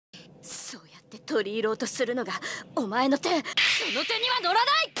って取り入ろうとするのがお前の手、その手には乗ら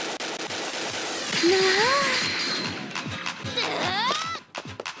ない。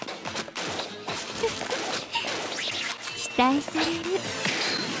期待される。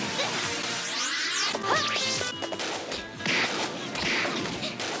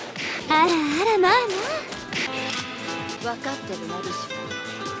あらあら、まあ分かってるなリシュ。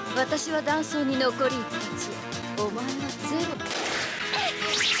私は断層に残り一発、お前はゼロ。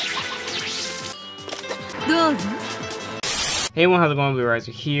どうぞ。 Hey everyone, how's it going?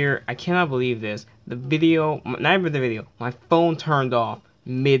 Riser here. I cannot believe this. The video, not even the video, my phone turned off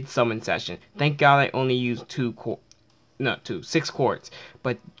mid-summon session. Thank God I only used 6 quartz.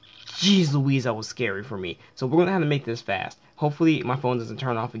 But jeez Louise, that was scary for me. So we're gonna have to make this fast. Hopefully my phone doesn't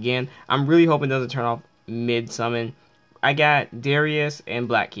turn off again. I'm really hoping it doesn't turn off mid-summon. I got Darius and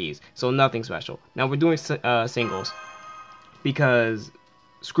Black Keys, so nothing special. Now we're doing singles because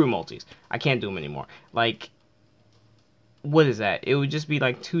screw multis. I can't do them anymore. Like, what is that? It would just be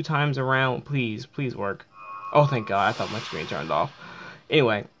like 2 times around. Please work. Oh, thank God. I thought my screen turned off.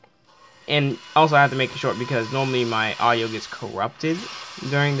 Anyway, and also I have to make it short because normally my audio gets corrupted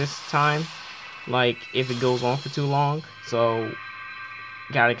during this time, like if it goes on for too long. So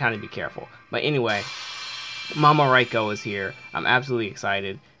gotta kind of be careful. But anyway, Mama Raikou is here. I'm absolutely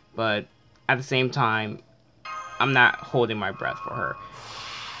excited, but at the same time, I'm not holding my breath for her.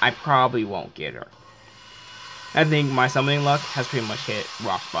 I probably won't get her. I think my summoning luck has pretty much hit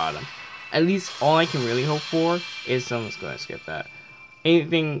rock bottom. At least all I can really hope for is someone's going to skip that.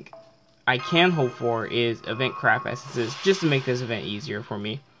 Anything I can hope for is event craft essences, just to make this event easier for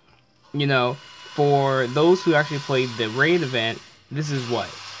me. You know, for those who actually played the raid event, this is what?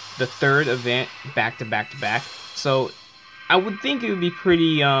 The 3rd event back to back to back. So I would think it would be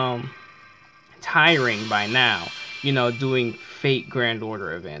pretty tiring by now, you know, doing Fate Grand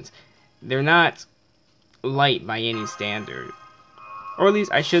Order events. They're not light by any standard, or at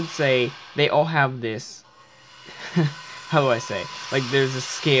least I should say they all have this how do I say, like there's a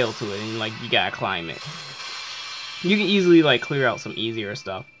scale to it and like you gotta climb it. You can easily like clear out some easier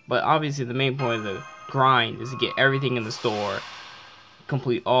stuff, but obviously the main point of the grind is to get everything in the store,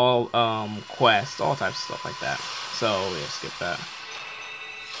 complete all quests, all types of stuff like that. So yeah, skip that.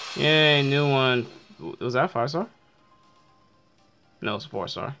 Yay, new one. Was that a 5-star? No, it's a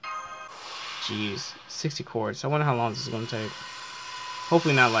 4-star. Jeez, 60 quartz. I wonder how long this is going to take.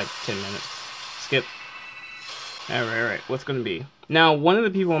 Hopefully not like 10 minutes. Skip. Alright, what's going to be? Now, one of the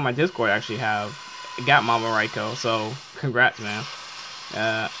people on my Discord actually got Mama Raikou, so congrats, man.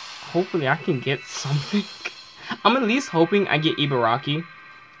 Hopefully I can get something. I'm at least hoping I get Ibaraki,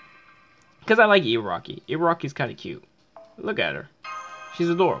 because I like Ibaraki. Ibaraki's kind of cute. Look at her. She's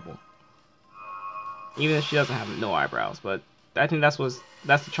adorable. Even if she doesn't have no eyebrows, but I think that's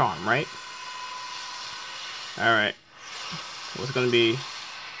the charm, right? Alright. What's it gonna be?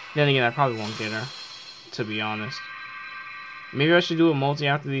 Then again, I probably won't get her, to be honest. Maybe I should do a multi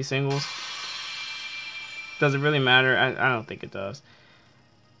after these singles. Does it really matter? I don't think it does.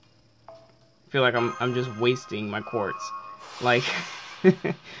 I feel like I'm just wasting my quartz. Like,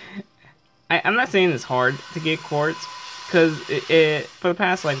 I'm not saying it's hard to get quartz, because it for the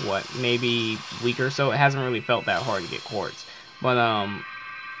past, like, what, maybe week or so, it hasn't really felt that hard to get quartz. But,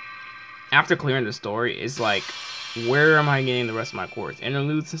 after clearing the story, it's like, where am I getting the rest of my quartz?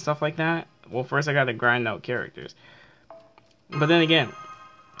 Interludes and stuff like that? Well, first I gotta grind out characters. But then again,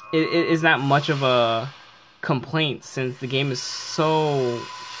 it is not much of a complaint since the game is so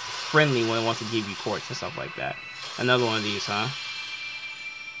friendly when it wants to give you quartz and stuff like that. Another one of these, huh?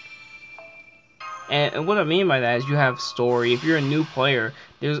 And what I mean by that is you have story. If you're a new player,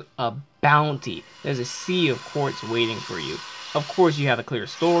 there's a bounty. There's a sea of quartz waiting for you. Of course, you have a clear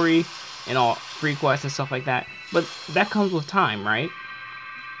story and all free quests and stuff like that. But that comes with time, right?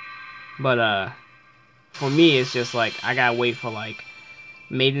 But, for me, it's just like, I gotta wait for, like,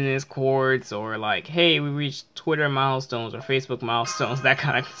 maintenance quartz, or like, hey, we reached Twitter milestones or Facebook milestones, that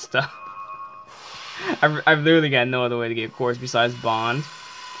kind of stuff. I've literally got no other way to get quartz besides bond.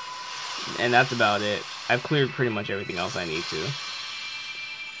 And that's about it. I've cleared pretty much everything else I need to.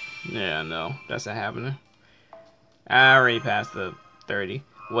 Yeah, no, that's not happening. I already passed the 30.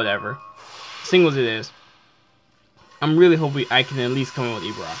 Whatever. Singles it is. I'm really hoping I can at least come in with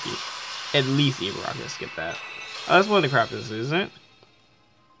Ibaraki. At least Ibaraki. Let's skip that. Oh, that's one of the crap this is, isn't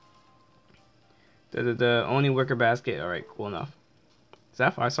it? The only wicker basket. Alright, cool enough. Is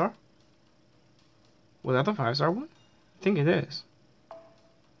that 5-star? Was that the 5-star one? I think it is.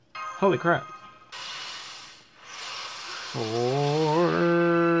 Holy crap.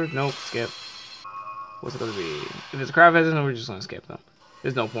 4... Nope, skip. What's it gonna be? If it's a crab pheasant, we're just gonna skip them.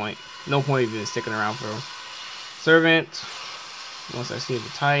 There's no point. No point even sticking around for him. Servant. Once I see the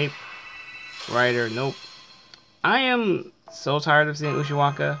type. Writer. Nope. I am so tired of seeing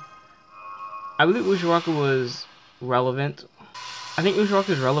Ushiwaka. I believe Ushiwaka was relevant. I think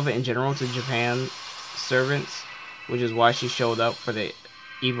Ushiwaka is relevant in general to Japan servants, which is why she showed up for the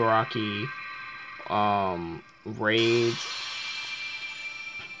Ibaraki raids.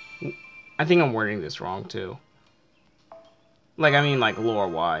 I think I'm wording this wrong too. Like, I mean, like,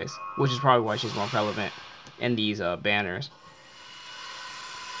 lore-wise, which is probably why she's more relevant in these banners.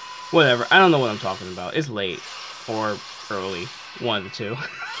 Whatever, I don't know what I'm talking about. It's late. Or early. One of the two.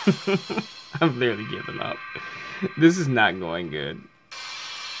 I've literally given up. This is not going good.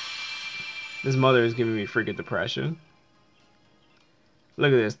 This mother is giving me freaking depression.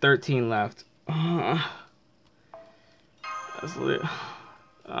 Look at this, 13 left. That's lit.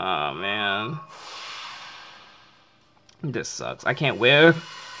 Oh, man. This sucks. I can't win.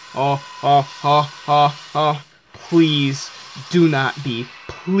 Oh. Please do not be.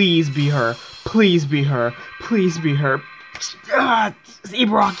 Please be her. Please be her. Please be her. Ah, it's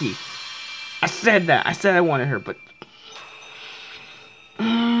Ibaraki. I said that. I said I wanted her, but...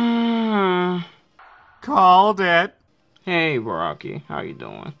 Called it. Hey, Ibaraki. How you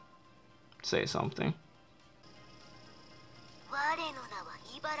doing? Say something.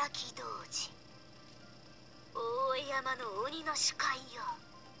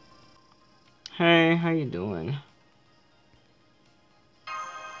 Hey, how you doing?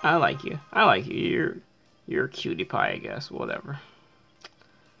 I like you. I like you. You're a cutie pie, I guess. Whatever.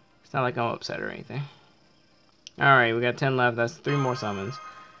 It's not like I'm upset or anything. Alright, we got 10 left. That's 3 more summons.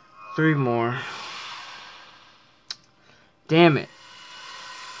 3 more. Damn it.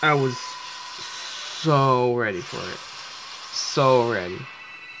 I was so ready for it. So ready.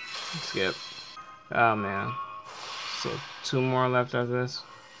 Skip. Oh, man. So, 2 more left after this.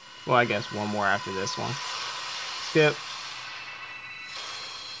 Well, I guess 1 more after this one. Skip.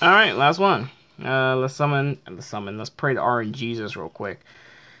 Alright, last one. Let's pray to RNGesus real quick.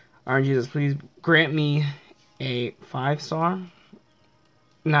 RNGesus, please grant me a 5-star.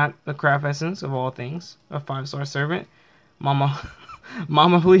 Not a craft essence of all things. A 5-star servant. Mama.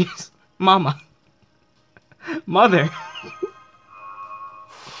 Mama, please. Mama. Mother.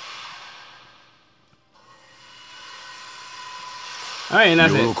 Alright, and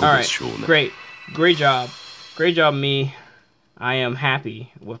that's it. Alright, great. Great job. Great job, me. I am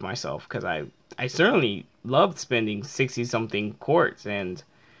happy with myself, because I certainly loved spending 60-something quartz, and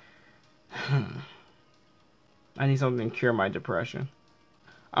I need something to cure my depression.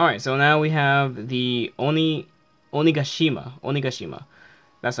 Alright, so now we have the Onigashima.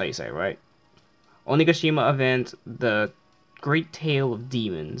 That's how you say it, right? Onigashima event, the Great Tale of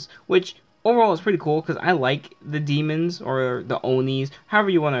Demons, which overall is pretty cool, because I like the demons, or the Onis,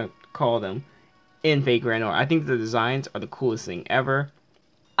 however you want to call them, in Fate Grand Order. I think the designs are the coolest thing ever.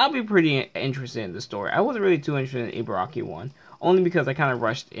 I'll be pretty interested in the story. I wasn't really too interested in Ibaraki 1, only because I kind of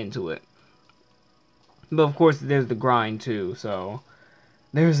rushed into it. But of course, there's the grind too, so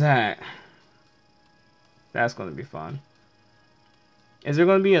there's that. That's going to be fun. Is there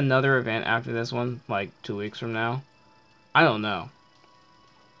going to be another event after this one, like 2 weeks from now? I don't know.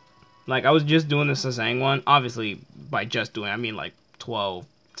 Like, I was just doing the Sasang one. Obviously, by just doing it, I mean like 12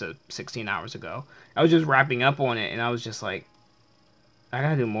 to 16 hours ago. I was just wrapping up on it, and I was just like, I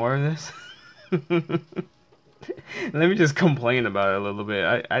gotta do more of this? Let me just complain about it a little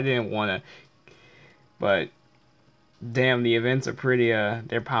bit. I didn't want to, but damn, the events are pretty,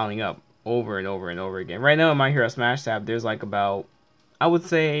 they're piling up over and over and over again. Right now in My Hero Smash Tab, there's like about, I would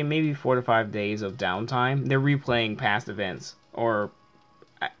say, maybe 4 to 5 days of downtime. They're replaying past events, or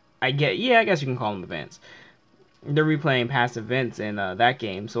I guess you can call them events. They're replaying past events in that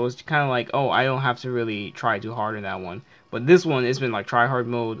game, so it's kind of like, oh, I don't have to really try too hard in that one. But this one, it's been like try hard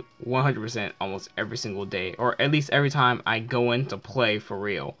mode 100% almost every single day, or at least every time I go in to play for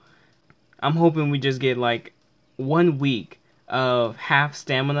real. I'm hoping we just get like 1 week of half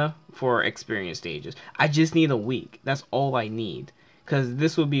stamina for experience stages. I just need a week. That's all I need, because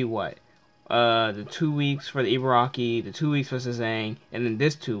this would be what? The 2 weeks for the Ibaraki, the 2 weeks for Sazang, and then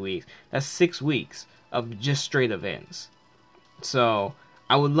this 2 weeks. That's 6 weeks of just straight events. So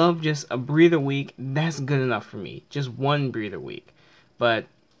I would love just a breather week. That's good enough for me. Just 1 breather week. But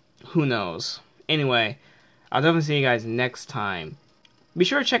who knows? Anyway, I'll definitely see you guys next time. Be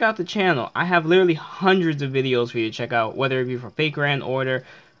sure to check out the channel. I have literally hundreds of videos for you to check out, whether it be for Fate Grand Order,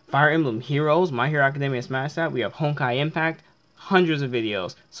 Fire Emblem Heroes, My Hero Academia Smash Tab. We have Honkai Impact. Hundreds of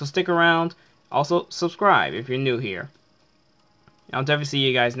videos. So stick around. Also, subscribe if you're new here. I'll definitely see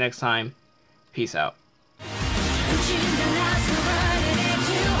you guys next time. Peace out. 宇宙が